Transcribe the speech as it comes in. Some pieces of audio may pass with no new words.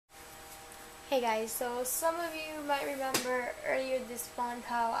Hey guys, so some of you might remember earlier this month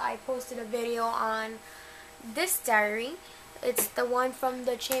how I posted a video on this diary. It's the one from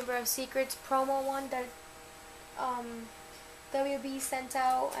the Chamber of Secrets promo one that WB sent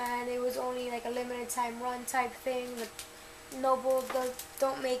out, and it was only like a limited time run type thing. The Noble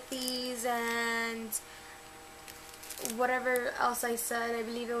don't make these, and whatever else I said, I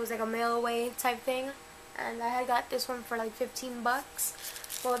believe it was like a mail away type thing. And I had got this one for like 15 bucks.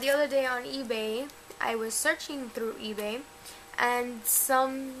 Well, the other day on eBay, I was searching through eBay, and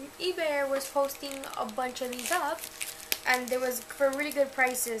some eBayer was posting a bunch of these up, and they was for really good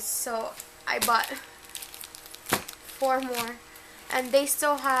prices, so I bought 4 more. And they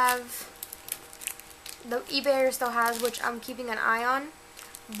still have, the eBayer still has, which I'm keeping an eye on,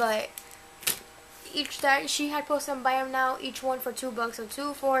 but each that she had posted them, buy them now, each one for 2 bucks, so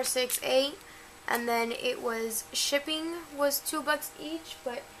 2, 4, 6, 8. And then it was shipping was 2 bucks each,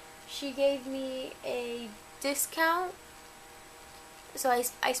 but she gave me a discount, so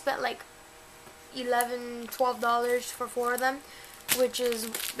I spent like $11, $12 for 4 of them, which is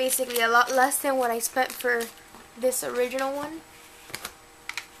basically a lot less than what I spent for this original one.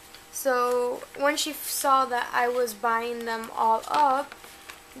 So when she saw that I was buying them all up,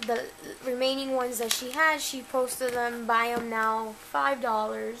 the remaining ones that she had, she posted them, buy them now,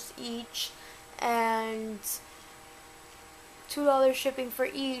 $5 each, and $2 shipping for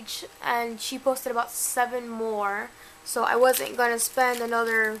each, and she posted about 7 more, so I wasn't gonna spend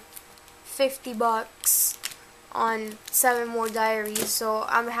another 50 bucks on 7 more diaries. So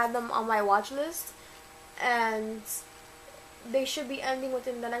I had them on my watch list, and they should be ending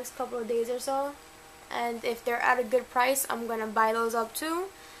within the next couple of days or so, and if they're at a good price, I'm gonna buy those up too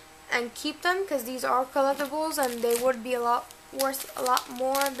and keep them, because these are collectibles and they would be worth a lot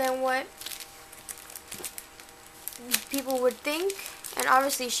more than what people would think. And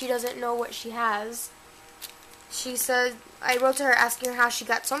obviously she doesn't know what she has. She said, I wrote to her asking her how she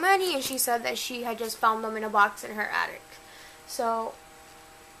got so many, and she said that she had just found them in a box in her attic. So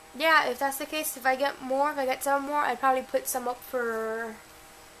yeah, if that's the case, if I get 7 more, I'd probably put some up for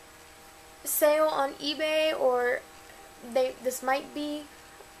sale on eBay, or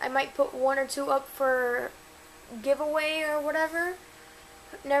I might put 1 or 2 up for giveaway or whatever.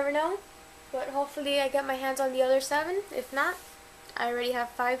 Never know. But hopefully I get my hands on the other 7. If not, I already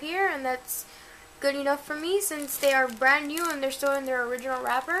have 5 here, and that's good enough for me since they are brand new and they're still in their original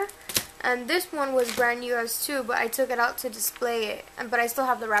wrapper. And this one was brand new as too, but I took it out to display it. But I still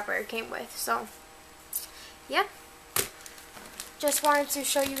have the wrapper it came with. So yeah, just wanted to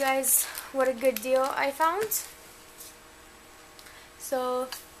show you guys what a good deal I found. So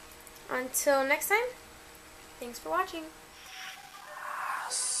until next time, thanks for watching.